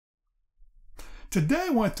Today I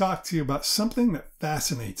want to talk to you about something that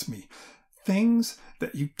fascinates me. Things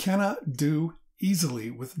that you cannot do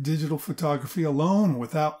easily with digital photography alone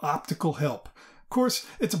without optical help. Of course,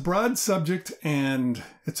 it's a broad subject and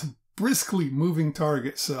it's a briskly moving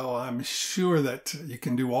target, so I'm sure that you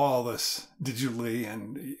can do all this digitally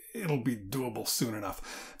and it'll be doable soon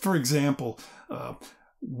enough. For example,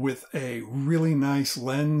 with a really nice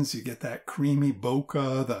lens, you get that creamy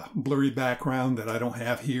bokeh, the blurry background that I don't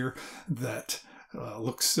have here that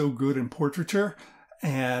looks so good in portraiture.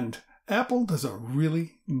 And Apple does a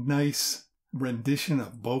really nice rendition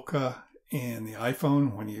of bokeh in the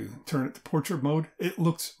iPhone. When you turn it to portrait mode, it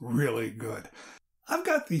looks really good. I've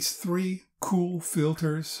got these three cool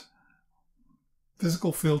filters,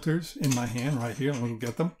 physical filters in my hand right here. Let me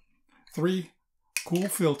get them. Three cool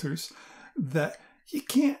filters that you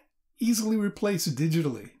can't easily replace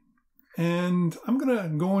digitally. And I'm going to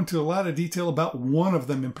go into a lot of detail about one of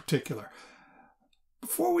them in particular.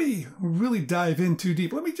 Before we really dive in too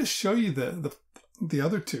deep, let me just show you the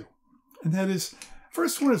other two. And that is,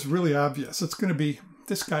 first one is really obvious. It's going to be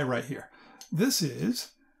this guy right here. This is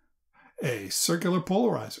a circular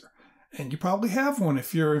polarizer. And you probably have one.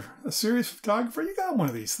 If you're a serious photographer, you got one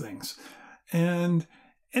of these things. And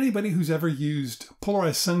anybody who's ever used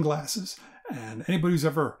polarized sunglasses and anybody who's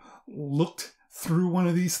ever looked through one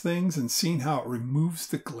of these things and seen how it removes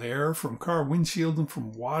the glare from car windshield and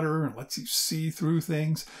from water and lets you see through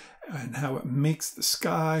things, and how it makes the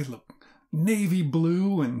sky look navy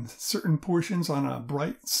blue in certain portions on a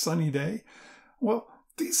bright sunny day. Well,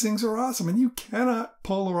 these things are awesome, and you cannot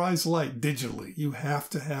polarize light digitally. You have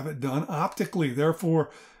to have it done optically.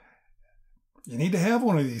 Therefore, you need to have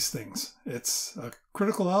one of these things. It's a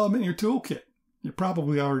critical element in your toolkit. You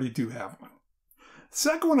probably already do have one. The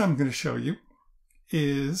second one I'm going to show you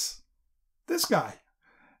is this guy.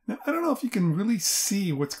 Now, I don't know if you can really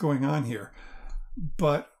see what's going on here,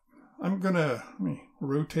 but let me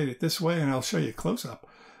rotate it this way and I'll show you a close-up.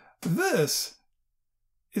 This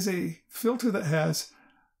is a filter that has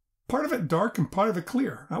part of it dark and part of it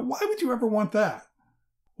clear. Now, why would you ever want that?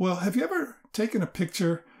 Well, have you ever taken a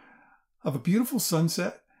picture of a beautiful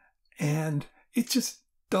sunset and it just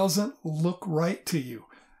doesn't look right to you?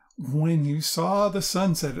 When you saw the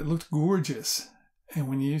sunset, it looked gorgeous. And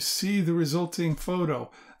when you see the resulting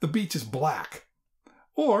photo, the beach is black.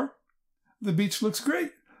 Or the beach looks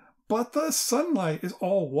great, but the sunlight is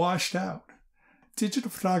all washed out. Digital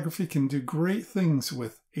photography can do great things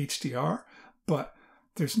with HDR, but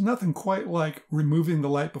there's nothing quite like removing the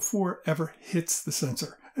light before it ever hits the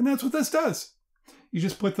sensor. And that's what this does. You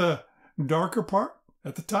just put the darker part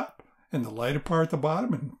at the top and the lighter part at the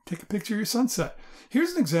bottom and take a picture of your sunset.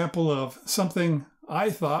 Here's an example of something I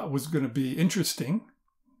thought was going to be interesting.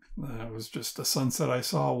 It was just a sunset I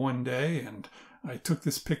saw one day, and I took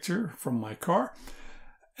this picture from my car.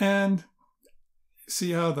 And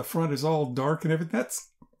see how the front is all dark and everything?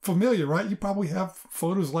 That's familiar, right? You probably have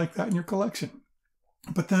photos like that in your collection.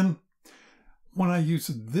 But then when I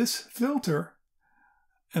used this filter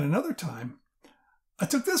and another time, I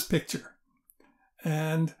took this picture.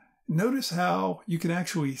 And notice how you can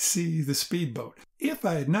actually see the speedboat. If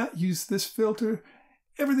I had not used this filter,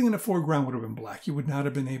 everything in the foreground would have been black. You would not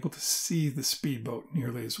have been able to see the speedboat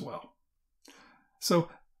nearly as well. So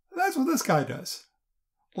that's what this guy does.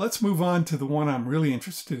 Let's move on to the one I'm really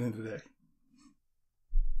interested in today.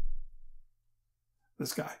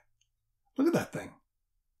 This guy. Look at that thing.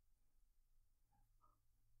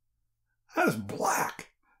 That is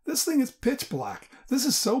black. This thing is pitch black. This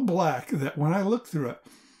is so black that when I look through it,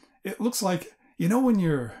 it looks like, you know, when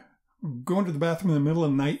you're going to the bathroom in the middle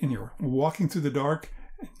of the night and you're walking through the dark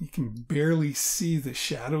and you can barely see the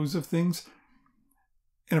shadows of things?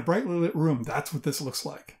 In a brightly lit room, that's what this looks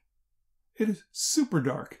like. It is super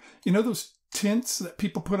dark. You know those tints that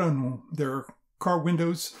people put on their car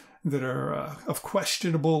windows that are of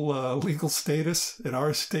questionable legal status? In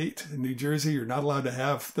our state, in New Jersey, you're not allowed to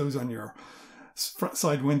have those on your front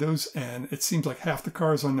side windows, and it seems like half the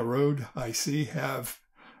cars on the road I see have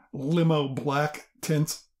limo black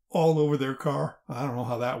tints all over their car. I don't know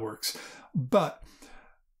how that works. But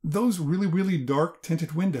those really, really dark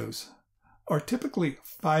tinted windows are typically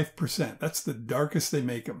 5%. That's the darkest they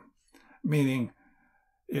make them, meaning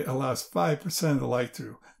it allows 5% of the light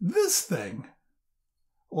through. This thing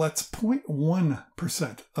lets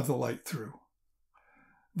 0.1% of the light through.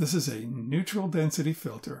 This is a neutral density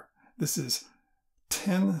filter. This is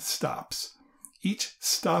 10 stops. Each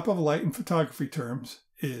stop of light in photography terms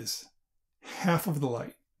is half of the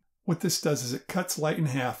light. What this does is it cuts light in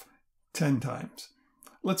half 10 times.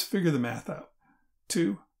 Let's figure the math out.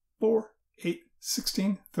 2, 4, 8,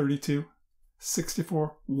 16, 32,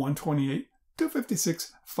 64, 128,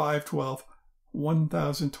 256, 512,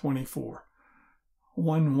 1024.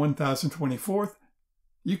 1/1024th,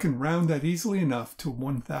 you can round that easily enough to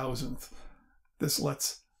 1,000th. This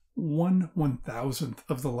lets 1/1000th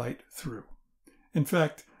of the light through. In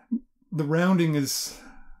fact, the rounding is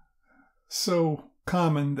so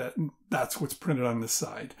common that that's what's printed on this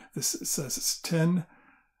side. This says it's 10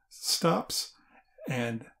 stops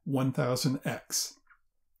and 1000x.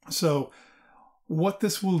 So what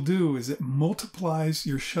this will do is it multiplies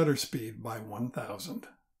your shutter speed by 1000.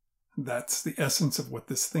 That's the essence of what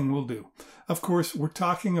this thing will do. Of course, we're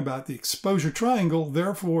talking about the exposure triangle,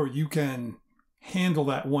 therefore you can handle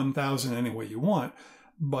that 1000 any way you want,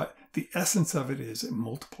 but the essence of it is it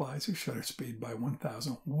multiplies your shutter speed by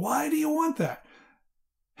 1000. Why do you want that?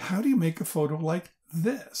 How do you make a photo like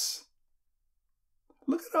this?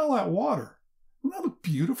 Look at all that water. Doesn't that look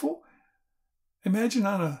beautiful? Imagine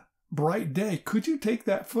on a bright day, could you take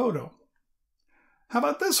that photo? How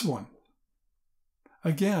about this one?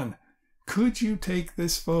 Again, could you take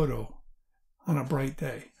this photo on a bright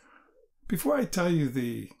day? Before I tell you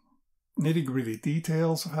the nitty-gritty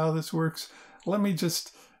details of how this works, let me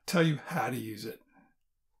just tell you how to use it.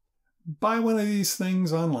 Buy one of these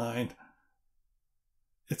things online.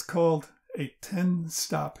 It's called a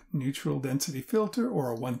 10-stop neutral density filter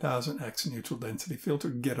or a 1000x neutral density filter.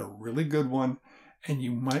 Get a really good one, and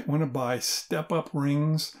you might want to buy step-up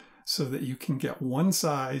rings so that you can get one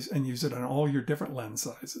size and use it on all your different lens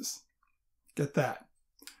sizes. Get that.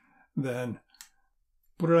 Then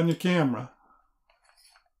put it on your camera.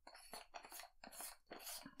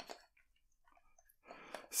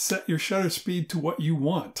 Set your shutter speed to what you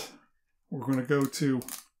want. We're going to go to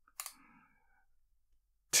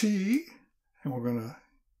T, and we're going to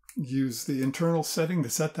use the internal setting to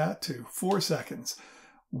set that to 4 seconds.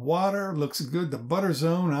 Water looks good. The butter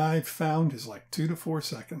zone I've found is like 2 to 4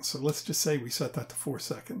 seconds. So let's just say we set that to 4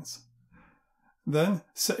 seconds. Then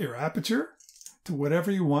set your aperture to whatever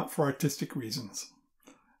you want for artistic reasons.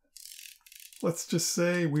 Let's just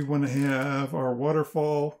say we want to have our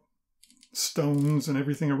waterfall, stones and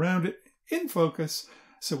everything around it in focus.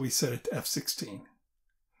 So we set it to f16.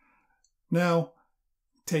 Now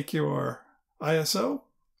take your ISO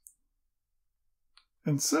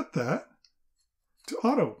and set that to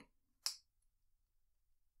auto.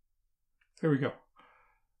 There we go.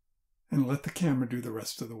 And let the camera do the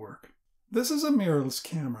rest of the work. This is a mirrorless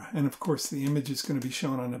camera, and of course the image is going to be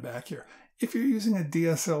shown on the back here. If you're using a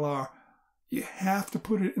DSLR, you have to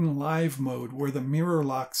put it in live mode where the mirror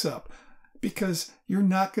locks up, because you're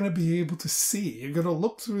not going to be able to see. You're going to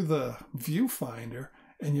look through the viewfinder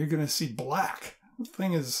and you're going to see black. The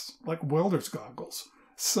thing is like welder's goggles.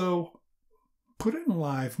 So put it in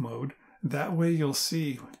live mode. That way you'll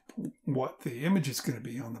see what the image is going to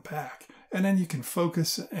be on the back. And then you can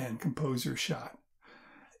focus and compose your shot.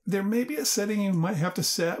 There may be a setting you might have to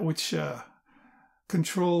set which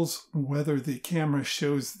controls whether the camera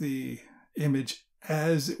shows the image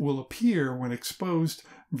as it will appear when exposed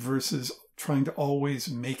versus trying to always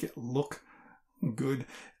make it look good.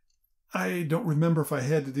 I don't remember if I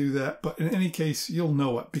had to do that, but in any case, you'll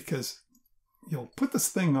know it because you'll put this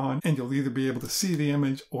thing on and you'll either be able to see the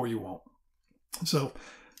image or you won't. So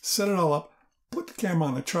set it all up, put the camera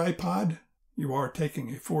on a tripod. You are taking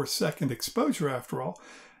a 4-second exposure after all,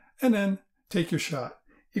 and then take your shot.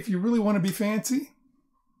 If you really want to be fancy,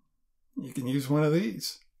 you can use one of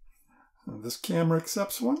these. This camera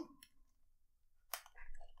accepts one.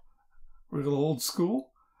 Real old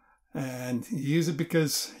school. And you use it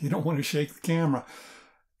because you don't want to shake the camera.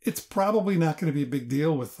 It's probably not going to be a big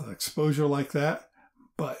deal with exposure like that,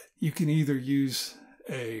 but you can either use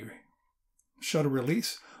a shutter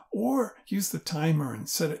release or use the timer and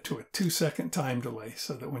set it to a 2-second time delay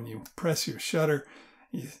so that when you press your shutter,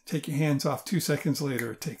 you take your hands off, 2 seconds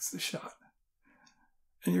later it takes the shot.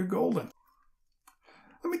 And you're golden.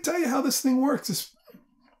 Let me tell you how this thing works. It's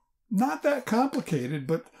not that complicated,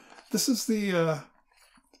 but this is the,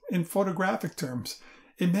 in photographic terms,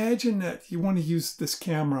 imagine that you want to use this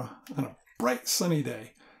camera on a bright sunny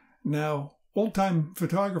day. Now, old-time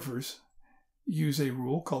photographers use a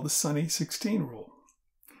rule called the Sunny 16 rule.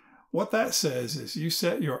 What that says is you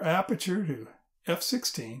set your aperture to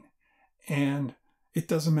f16, and it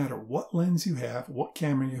doesn't matter what lens you have, what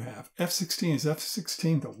camera you have. f16 is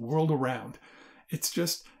f16 the world around. It's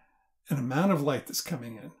just an amount of light that's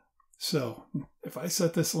coming in. So if I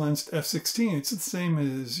set this lens to f16, it's the same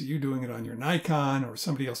as you doing it on your Nikon or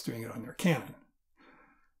somebody else doing it on your Canon.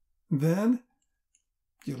 Then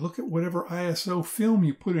you look at whatever ISO film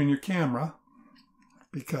you put in your camera,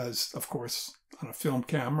 because of course on a film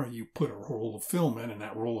camera you put a roll of film in, and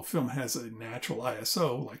that roll of film has a natural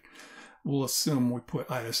ISO, like we'll assume we put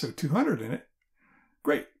ISO 200 in it.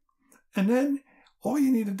 Great. And then all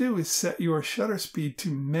you need to do is set your shutter speed to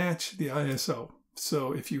match the ISO.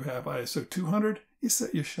 So if you have ISO 200, you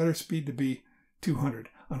set your shutter speed to be 200.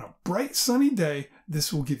 On a bright sunny day,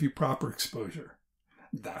 this will give you proper exposure.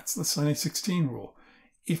 That's the Sunny 16 rule.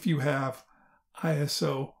 If you have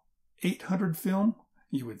ISO 800 film,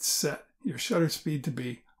 you would set your shutter speed to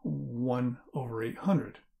be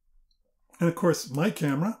 1/800. And of course, my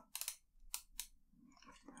camera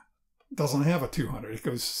doesn't have a 200. It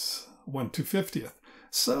goes 1/250th.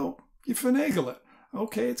 So you finagle it.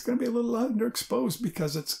 Okay, it's going to be a little underexposed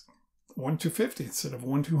because it's 1/250 instead of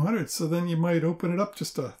 1/200. So then you might open it up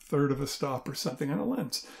just a third of a stop or something on a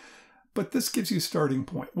lens. But this gives you a starting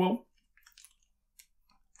point. Well,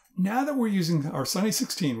 now that we're using our Sunny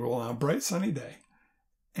 16 rule on a bright sunny day,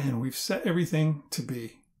 and we've set everything to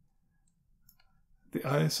be the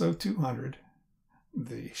ISO 200,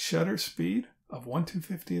 the shutter speed of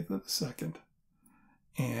 1/250th of a second,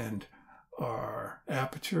 and our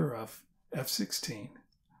aperture of f/16.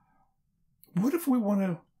 What if we want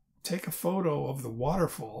to take a photo of the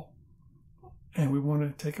waterfall and we want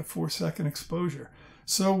to take a 4-second exposure?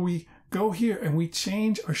 So we go here and we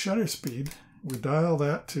change our shutter speed. We dial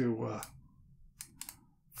that to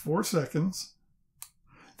 4 seconds.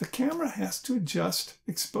 The camera has to adjust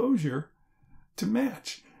exposure to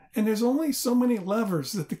match. And there's only so many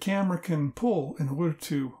levers that the camera can pull in order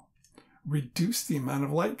to reduce the amount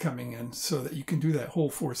of light coming in so that you can do that whole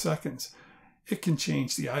 4 seconds. It can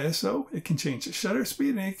change the ISO, it can change the shutter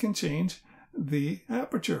speed, and it can change the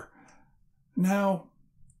aperture. Now,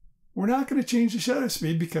 we're not going to change the shutter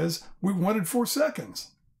speed because we wanted 4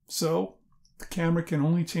 seconds. So the camera can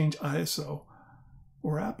only change ISO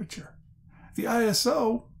or aperture. The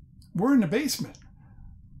ISO, we're in the basement.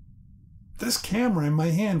 This camera in my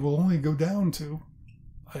hand will only go down to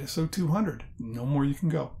ISO 200. No more you can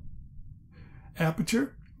go.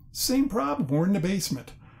 Aperture, same problem. We're in the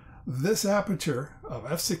basement. This aperture of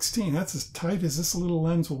f/16, that's as tight as this little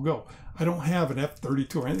lens will go. I don't have an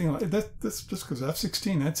f/32 or anything like that. That's just because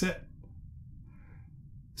f/16, that's it.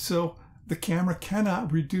 So the camera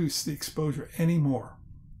cannot reduce the exposure anymore.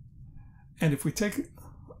 And if we take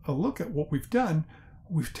a look at what we've done,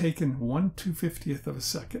 we've taken 1/250th of a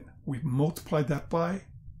second. We've multiplied that by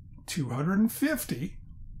 250,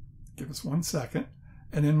 give us 1 second,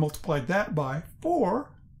 and then multiplied that by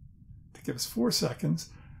 4 to give us 4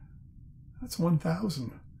 seconds. That's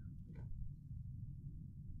 1,000.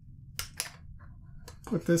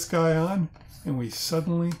 Put this guy on, and we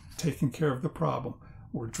suddenly taken care of the problem.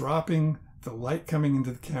 We're dropping the light coming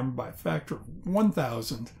into the camera by a factor of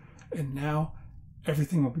 1,000, and now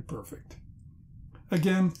everything will be perfect.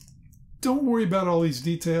 Again, don't worry about all these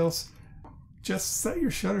details. Just set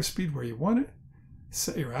your shutter speed where you want it.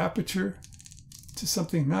 Set your aperture to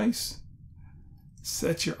something nice.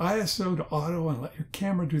 Set your ISO to auto and let your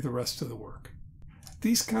camera do the rest of the work.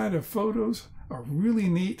 These kind of photos are really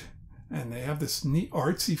neat, and they have this neat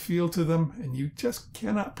artsy feel to them, and you just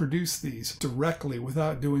cannot produce these directly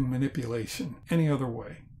without doing manipulation any other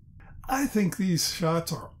way. I think these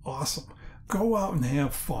shots are awesome. Go out and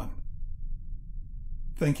have fun.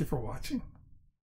 Thank you for watching.